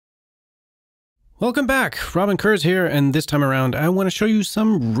Welcome back, Robin Kurz here, and this time around I want to show you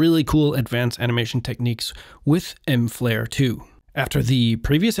some really cool advanced animation techniques with mFlare 2. After the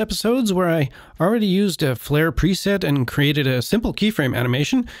previous episodes where I already used a Flare preset and created a simple keyframe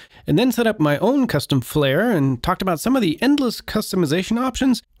animation, and then set up my own custom Flare and talked about some of the endless customization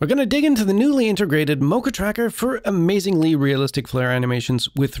options, we're going to dig into the newly integrated Mocha tracker for amazingly realistic Flare animations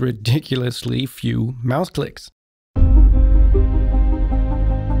with ridiculously few mouse clicks.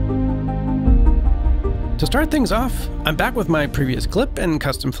 To start things off, I'm back with my previous clip and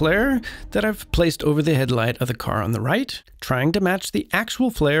custom flare that I've placed over the headlight of the car on the right, trying to match the actual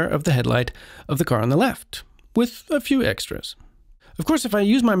flare of the headlight of the car on the left, with a few extras. Of course, if I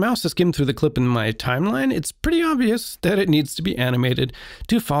use my mouse to skim through the clip in my timeline, it's pretty obvious that it needs to be animated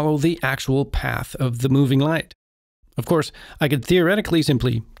to follow the actual path of the moving light. Of course, I could theoretically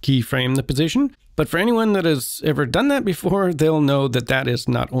simply keyframe the position, but for anyone that has ever done that before, they'll know that that is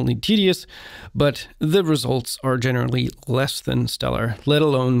not only tedious, but the results are generally less than stellar, let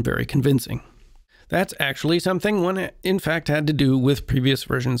alone very convincing. That's actually something one in fact had to do with previous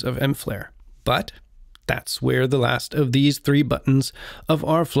versions of mFlare. But that's where the last of these three buttons of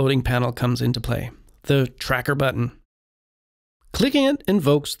our floating panel comes into play, the tracker button. Clicking it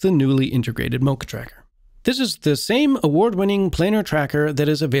invokes the newly integrated Mocha tracker. This is the same award-winning planar tracker that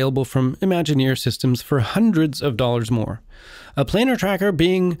is available from Imagineer systems for hundreds of dollars more. A planar tracker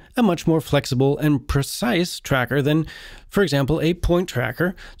being a much more flexible and precise tracker than, for example, a point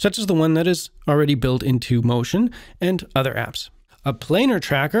tracker, such as the one that is already built into Motion and other apps. A planar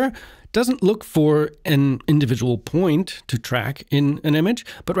tracker doesn't look for an individual point to track in an image,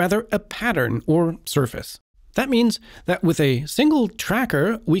 but rather a pattern or surface. That means that with a single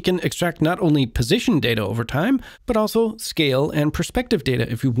tracker, we can extract not only position data over time, but also scale and perspective data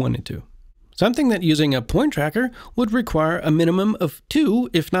if we wanted to. Something that using a point tracker would require a minimum of 2,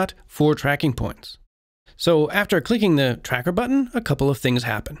 if not 4 tracking points. So after clicking the tracker button, a couple of things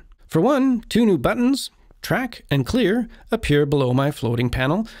happen. For one, 2 new buttons, track and clear, appear below my floating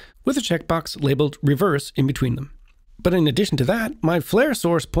panel with a checkbox labeled reverse in between them. But in addition to that, my flare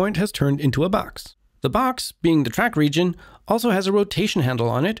source point has turned into a box. The box, being the track region, also has a rotation handle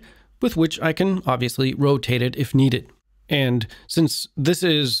on it, with which I can obviously rotate it if needed. And since this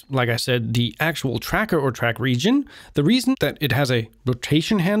is, like I said, the actual tracker or track region, the reason that it has a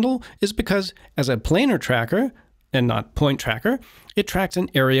rotation handle is because as a planar tracker, and not point tracker, it tracks an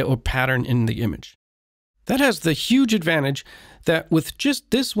area or pattern in the image. That has the huge advantage that with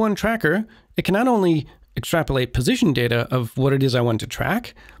just this one tracker, it can not only extrapolate position data of what it is I want to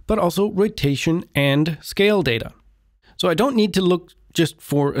track, but also rotation and scale data. So I don't need to look just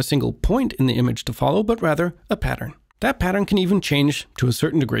for a single point in the image to follow, but rather a pattern. That pattern can even change to a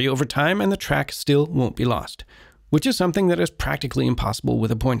certain degree over time and the track still won't be lost, which is something that is practically impossible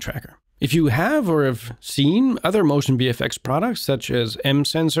with a point tracker. If you have or have seen other motionVFX products such as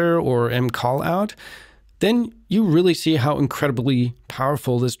mSensor or mCallout, then you really see how incredibly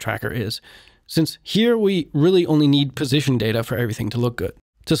powerful this tracker is, since here we really only need position data for everything to look good.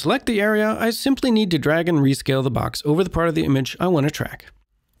 To select the area, I simply need to drag and rescale the box over the part of the image I want to track.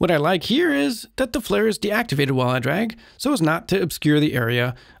 What I like here is that the flare is deactivated while I drag, so as not to obscure the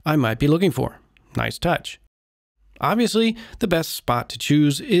area I might be looking for. Nice touch. Obviously, the best spot to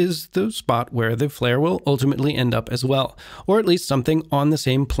choose is the spot where the flare will ultimately end up as well, or at least something on the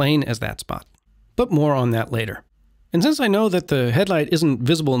same plane as that spot. But more on that later. And since I know that the headlight isn't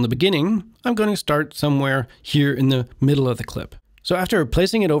visible in the beginning, I'm going to start somewhere here in the middle of the clip. So after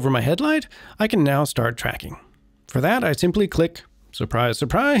placing it over my headlight, I can now start tracking. For that, I simply click, surprise,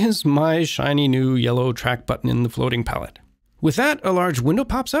 surprise, my shiny new yellow track button in the floating palette. With that, a large window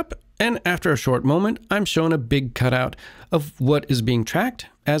pops up, and after a short moment, I'm shown a big cutout of what is being tracked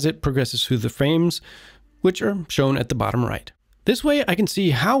as it progresses through the frames, which are shown at the bottom right. This way, I can see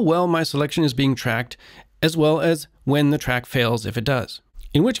how well my selection is being tracked, as well as when the track fails if it does.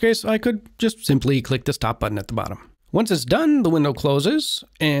 In which case, I could just simply click the stop button at the bottom. Once it's done, the window closes,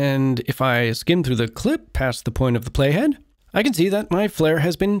 and if I skim through the clip past the point of the playhead, I can see that my flare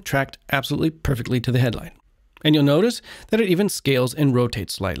has been tracked absolutely perfectly to the headlight. And you'll notice that it even scales and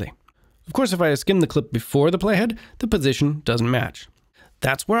rotates slightly. Of course, if I skim the clip before the playhead, the position doesn't match.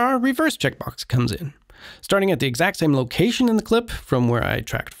 That's where our reverse checkbox comes in. Starting at the exact same location in the clip from where I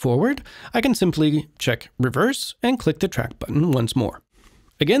tracked forward, I can simply check reverse and click the track button once more.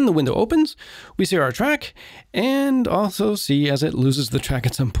 Again, the window opens, we see our track, and also see as it loses the track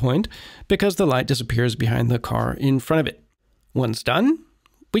at some point because the light disappears behind the car in front of it. Once done,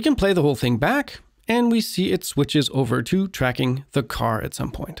 we can play the whole thing back, and we see it switches over to tracking the car at some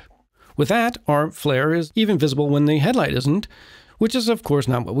point. With that, our flare is even visible when the headlight isn't, which is of course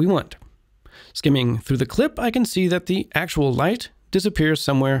not what we want. Skimming through the clip, I can see that the actual light disappears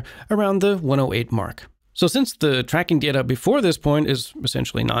somewhere around the 108 mark. So since the tracking data before this point is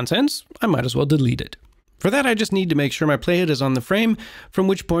essentially nonsense, I might as well delete it. For that, I just need to make sure my playhead is on the frame, from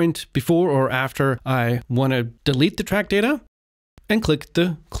which point before or after I want to delete the track data, and click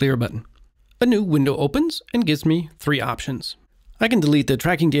the clear button. A new window opens and gives me 3 options. I can delete the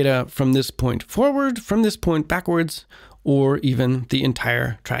tracking data from this point forward, from this point backwards, or even the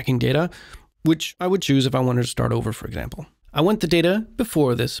entire tracking data, which I would choose if I wanted to start over, for example. I want the data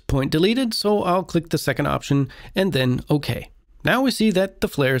before this point deleted, so I'll click the second option and then OK. Now we see that the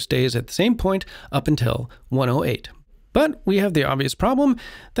flare stays at the same point up until 108. But we have the obvious problem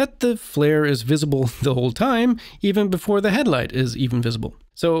that the flare is visible the whole time, even before the headlight is even visible.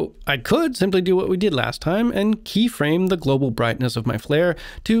 So I could simply do what we did last time and keyframe the global brightness of my flare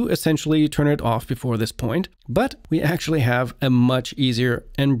to essentially turn it off before this point. But we actually have a much easier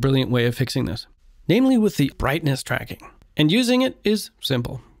and brilliant way of fixing this, namely with the brightness tracking. And using it is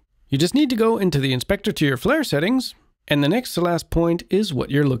simple. You just need to go into the inspector to your flare settings, and the next to last point is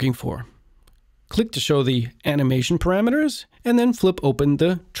what you're looking for. Click to show the animation parameters, and then flip open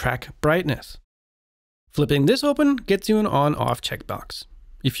the track brightness. Flipping this open gets you an on-off checkbox.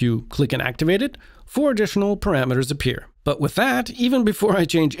 If you click and activate it, 4 additional parameters appear. But with that, even before I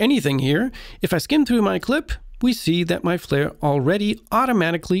change anything here, if I skim through my clip, we see that my flare already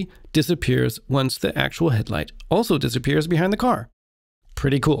automatically disappears once the actual headlight also disappears behind the car.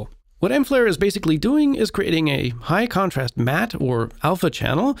 Pretty cool. What mFlare is basically doing is creating a high contrast matte or alpha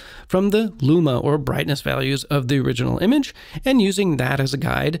channel from the luma or brightness values of the original image and using that as a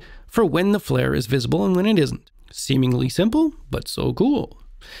guide for when the flare is visible and when it isn't. Seemingly simple, but so cool.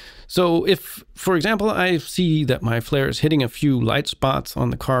 So if, for example, I see that my flare is hitting a few light spots on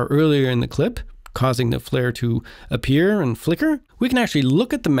the car earlier in the clip, causing the flare to appear and flicker, we can actually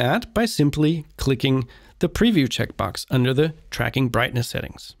look at the matte by simply clicking the preview checkbox under the tracking brightness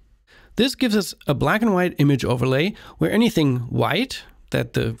settings. This gives us a black and white image overlay where anything white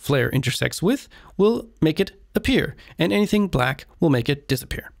that the flare intersects with will make it appear, and anything black will make it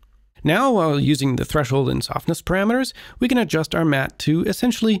disappear. Now, while using the threshold and softness parameters, we can adjust our matte to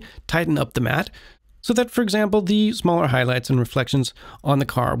essentially tighten up the matte, so that, for example, the smaller highlights and reflections on the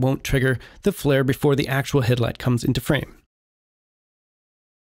car won't trigger the flare before the actual headlight comes into frame.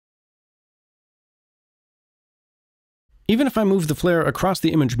 Even if I move the flare across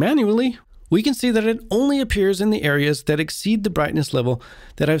the image manually, we can see that it only appears in the areas that exceed the brightness level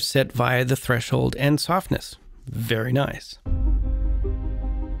that I've set via the threshold and softness. Very nice.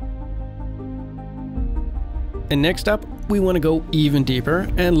 And next up, we want to go even deeper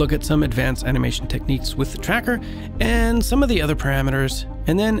and look at some advanced animation techniques with the tracker and some of the other parameters,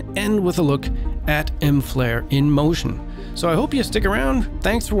 and then end with a look at mFlare in motion. So I hope you stick around.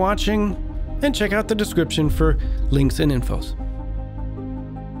 Thanks for watching, and check out the description for links and infos.